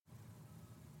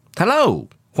Hello，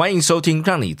 欢迎收听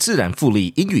让你自然复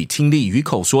利英语听力与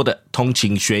口说的通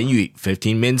勤学英语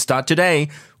15 minutes start today。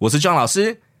我是 John 老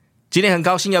师，今天很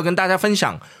高兴要跟大家分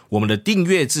享我们的订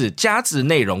阅制加值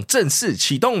内容正式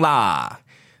启动啦。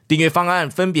订阅方案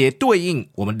分别对应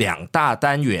我们2大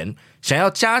单元，想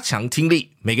要加强听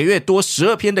力，每个月多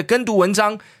12篇的跟读文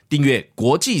章，订阅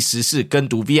国际时事跟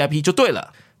读 VIP 就对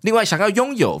了。另外，想要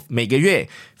拥有每个月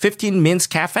15 Minutes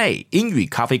Cafe 英语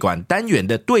咖啡馆单元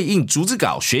的对应逐字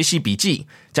稿学习笔记，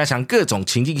加强各种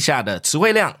情境下的词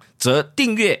汇量，则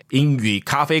订阅英语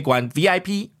咖啡馆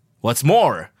VIP。What's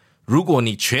more， 如果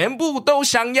你全部都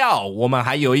想要，我们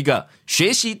还有一个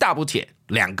学习大补帖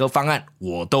，2个方案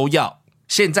我都要。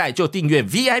现在就订阅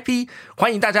VIP，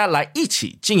 欢迎大家来一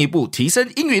起进一步提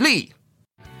升英语力。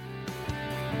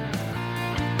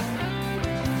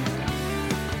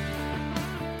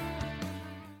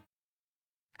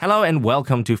Hello and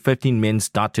welcome to 15 Minutes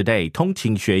Today 通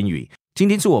勤学英语。今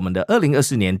天是我们的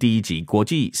2024年第1集国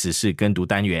际时事跟读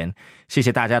单元，谢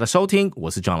谢大家的收听，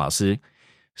我是 John 老师。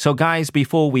So guys,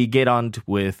 before we get on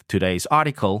with today's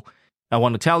article, I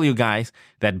want to tell you guys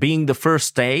that being the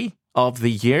first day of the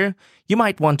year, you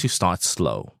might want to start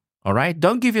slow. Alright,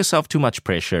 don't give yourself too much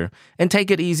pressure and take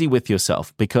it easy with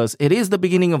yourself because it is the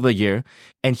beginning of the year,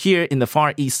 and here in the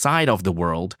Far East side of the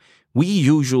world, we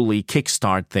usually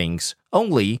kickstart things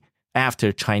only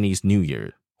after Chinese New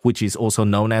Year, which is also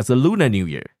known as the Lunar New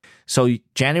Year. So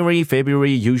January,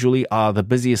 February usually are the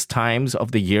busiest times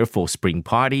of the year for spring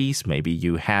parties. Maybe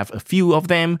you have a few of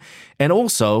them. And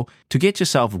also to get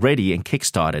yourself ready and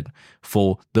kickstarted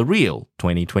for the real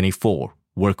 2024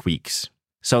 work weeks.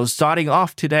 So starting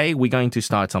off today, we're going to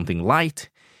start something light.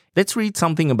 Let's read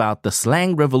something about the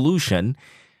slang revolution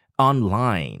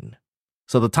online.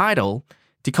 So the title,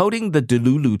 Decoding the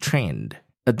Delulu Trend,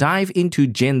 a dive into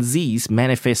Gen Z's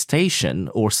manifestation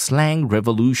or slang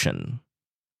revolution.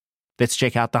 Let's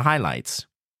check out the highlights.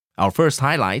 Our first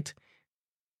highlight,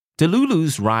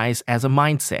 Delulu's rise as a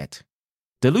mindset.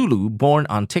 Delulu, born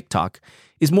on TikTok,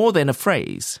 is more than a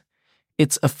phrase.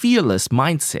 It's a fearless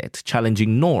mindset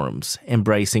challenging norms,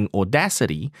 embracing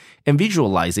audacity, and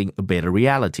visualizing a better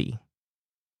reality.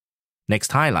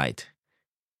 Next highlight,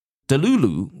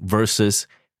 Delulu versus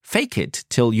Fake it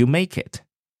till you make it.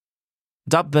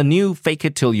 Dubbed the new fake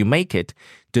it till you make it,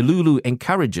 Delulu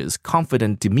encourages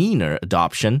confident demeanor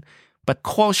adoption, but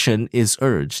caution is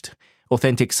urged.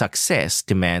 Authentic success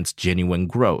demands genuine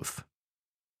growth.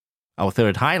 Our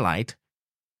third highlight,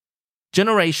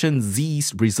 Generation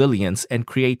Z's resilience and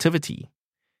creativity.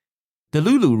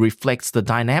 Delulu reflects the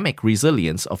dynamic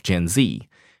resilience of Gen Z,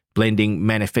 blending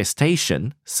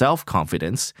manifestation,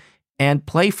 self-confidence, and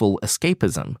playful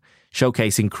escapism,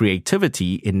 showcasing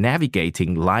creativity in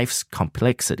navigating life's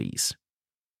complexities.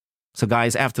 So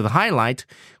guys, after the highlight,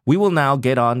 we will now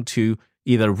get on to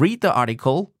either read the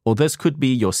article, or this could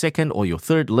be your second or your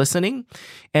third listening.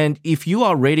 And if you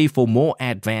are ready for more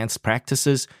advanced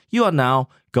practices, you are now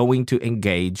going to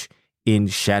engage in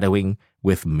shadowing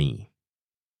with me.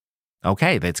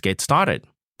 Okay, let's get started.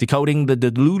 Decoding the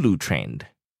Delulu Trend.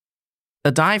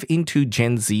 A dive into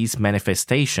Gen Z's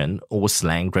manifestation or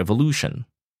slang revolution.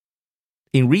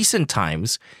 In recent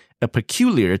times, a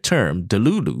peculiar term,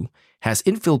 Delulu, has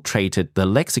infiltrated the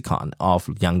lexicon of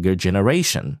younger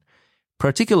generation,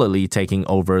 particularly taking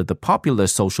over the popular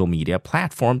social media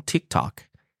platform TikTok.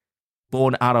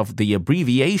 Born out of the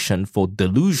abbreviation for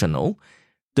delusional,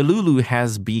 Delulu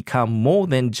has become more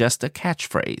than just a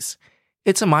catchphrase.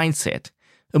 It's a mindset,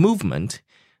 a movement,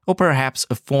 or perhaps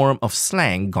a form of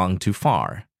slang gone too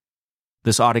far.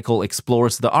 This article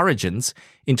explores the origins,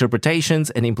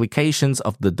 interpretations, and implications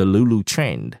of the Delulu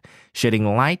trend,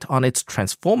 shedding light on its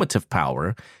transformative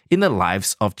power in the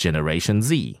lives of Generation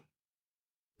Z.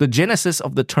 The genesis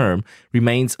of the term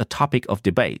remains a topic of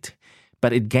debate,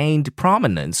 but it gained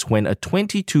prominence when a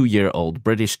 22-year-old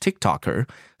British TikToker,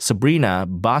 Sabrina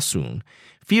Basun,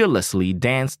 fearlessly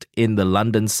danced in the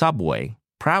London subway,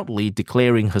 proudly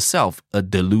declaring herself a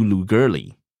Delulu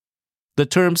girlie. The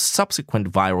term's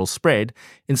subsequent viral spread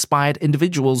inspired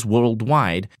individuals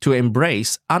worldwide to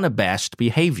embrace unabashed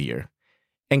behavior,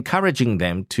 encouraging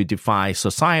them to defy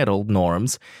societal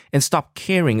norms and stop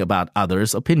caring about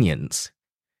others' opinions.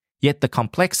 Yet the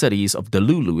complexities of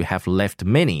Delulu have left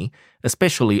many,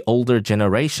 especially older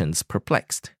generations,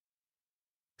 perplexed.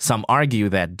 Some argue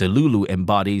that Delulu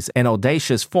embodies an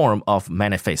audacious form of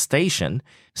manifestation.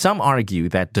 Some argue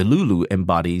that Delulu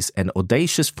embodies an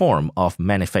audacious form of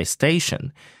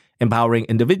manifestation, empowering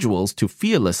individuals to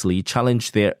fearlessly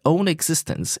challenge their own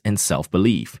existence and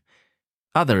self-belief.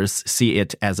 Others see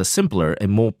it as a simpler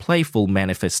and more playful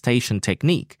manifestation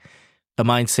technique, a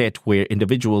mindset where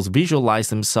individuals visualize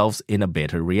themselves in a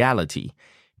better reality,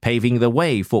 paving the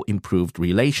way for improved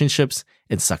relationships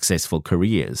and successful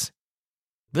careers.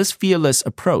 This fearless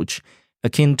approach,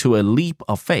 akin to a leap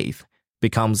of faith,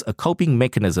 becomes a coping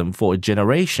mechanism for a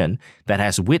generation that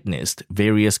has witnessed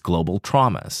various global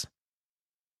traumas.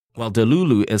 While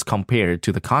Delulu is compared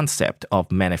to the concept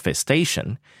of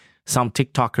manifestation, some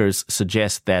TikTokers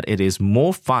suggest that it is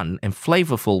more fun and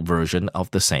flavorful version of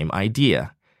the same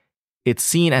idea. It's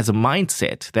seen as a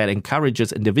mindset that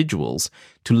encourages individuals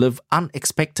to live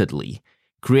unexpectedly,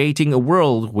 creating a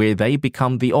world where they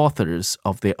become the authors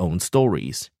of their own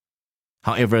stories.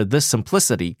 However, this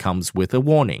simplicity comes with a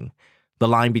warning. The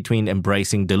line between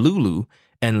embracing Delulu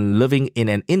and living in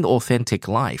an inauthentic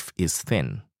life is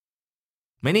thin.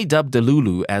 Many dub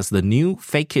Delulu as the new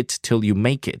fake it till you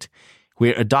make it,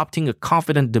 where adopting a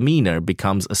confident demeanor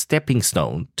becomes a stepping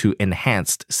stone to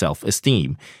enhanced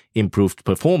self-esteem, improved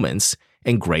performance,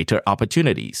 and greater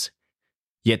opportunities.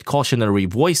 Yet cautionary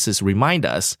voices remind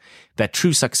us that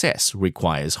true success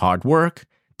requires hard work,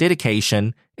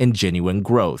 dedication, and genuine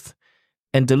growth,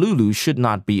 and Delulu should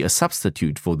not be a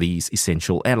substitute for these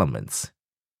essential elements.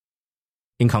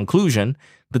 In conclusion,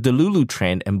 the Delulu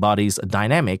trend embodies a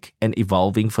dynamic and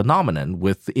evolving phenomenon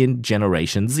within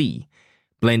Generation Z,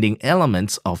 blending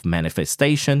elements of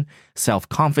manifestation,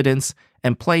 self-confidence,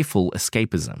 and playful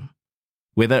escapism.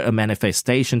 Whether a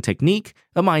manifestation technique,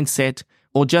 a mindset,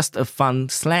 or just a fun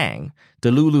slang,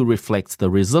 Delulu reflects the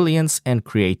resilience and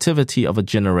creativity of a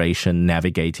generation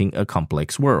navigating a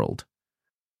complex world.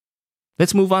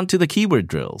 Let's move on to the keyword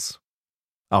drills.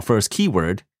 Our first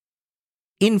keyword,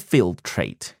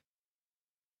 infiltrate.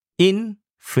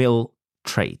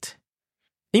 Infiltrate.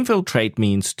 Infiltrate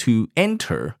means to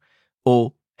enter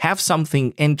or have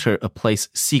something enter a place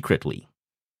secretly.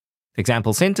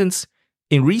 Example sentence,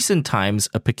 in recent times,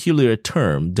 a peculiar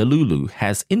term, Delulu,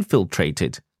 has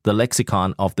infiltrated the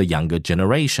lexicon of the younger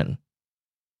generation.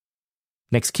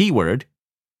 Next keyword,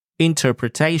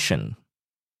 interpretation.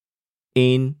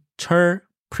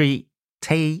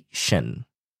 Interpretation.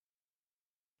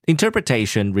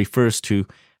 Interpretation refers to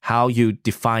how you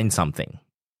define something.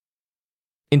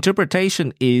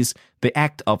 Interpretation is the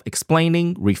act of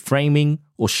explaining, reframing,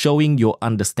 or showing your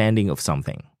understanding of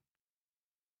something.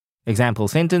 Example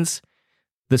sentence,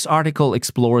 this article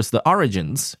explores the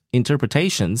origins,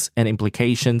 interpretations, and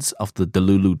implications of the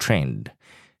Delulu trend,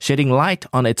 shedding light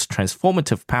on its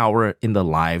transformative power in the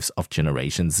lives of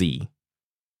Generation Z.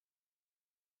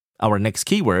 Our next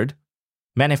keyword,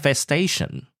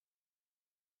 manifestation.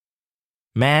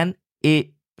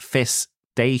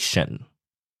 Manifestation.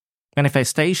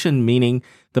 Manifestation meaning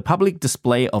the public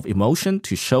display of emotion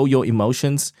to show your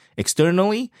emotions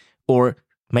externally or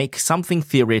make something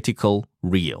theoretical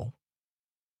real.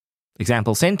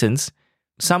 Example sentence,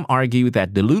 some argue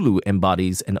that Delulu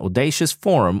embodies an audacious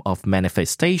form of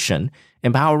manifestation,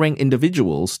 empowering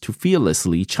individuals to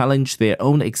fearlessly challenge their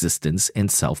own existence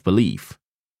and self-belief.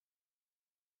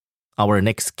 Our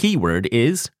next keyword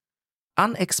is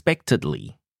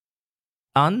unexpectedly.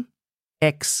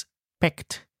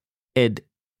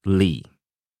 Unexpectedly.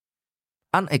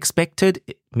 Unexpected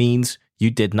means you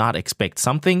did not expect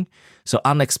something, so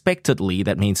unexpectedly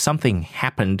that means something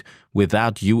happened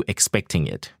without you expecting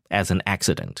it, as an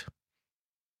accident.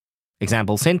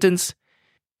 Example sentence,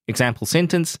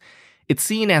 it's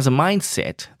seen as a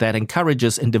mindset that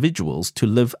encourages individuals to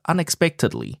live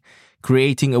unexpectedly,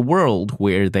 creating a world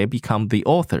where they become the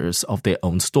authors of their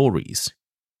own stories.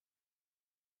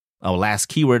 Our last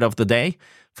keyword of the day,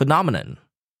 phenomenon.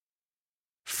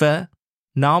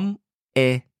 Phenomenon.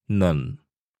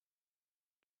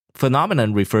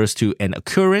 Phenomenon refers to an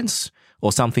occurrence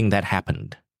or something that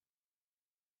happened.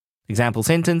 Example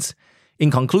sentence, in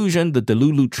conclusion, the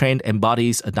Delulu trend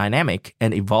embodies a dynamic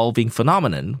and evolving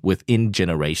phenomenon within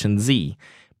Generation Z,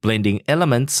 blending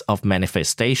elements of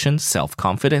manifestation,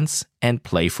 self-confidence, and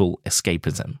playful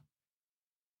escapism.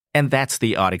 And that's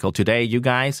the article today, you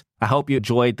guys. I hope you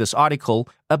enjoyed this article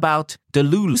about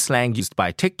Delulu slang used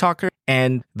by TikToker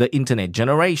and the internet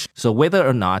generation. So whether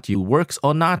or not you works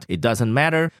or not, it doesn't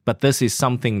matter. But this is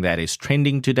something that is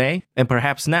trending today. And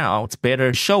perhaps now it's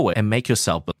better to show it and make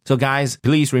yourself. So guys,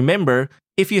 please remember,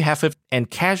 if you have it and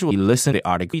casually listen to the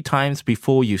article 3 times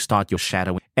before you start your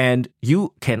shadowing, and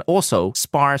you can also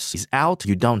sparse it out.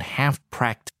 You don't have to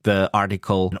practice the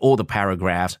article and all the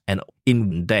paragraphs and in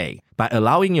one day. By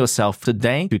allowing yourself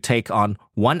today to take on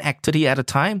one activity at a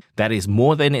time, that is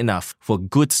more than enough for a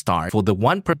good start for the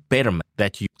one betterment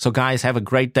that you. So guys, have a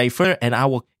great day further, and I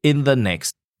will in the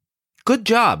next. Good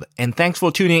job, and thanks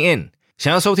for tuning in.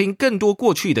 想要收听更多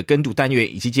过去的跟读单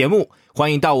元以及节目，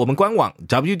欢迎到我们官网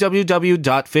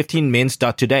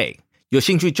www.15mins.today。有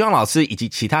兴趣 John 老师以及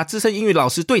其他资深英语老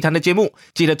师对谈的节目，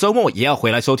记得周末也要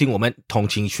回来收听我们通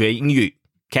勤学英语。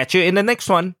Catch you in the next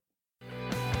one!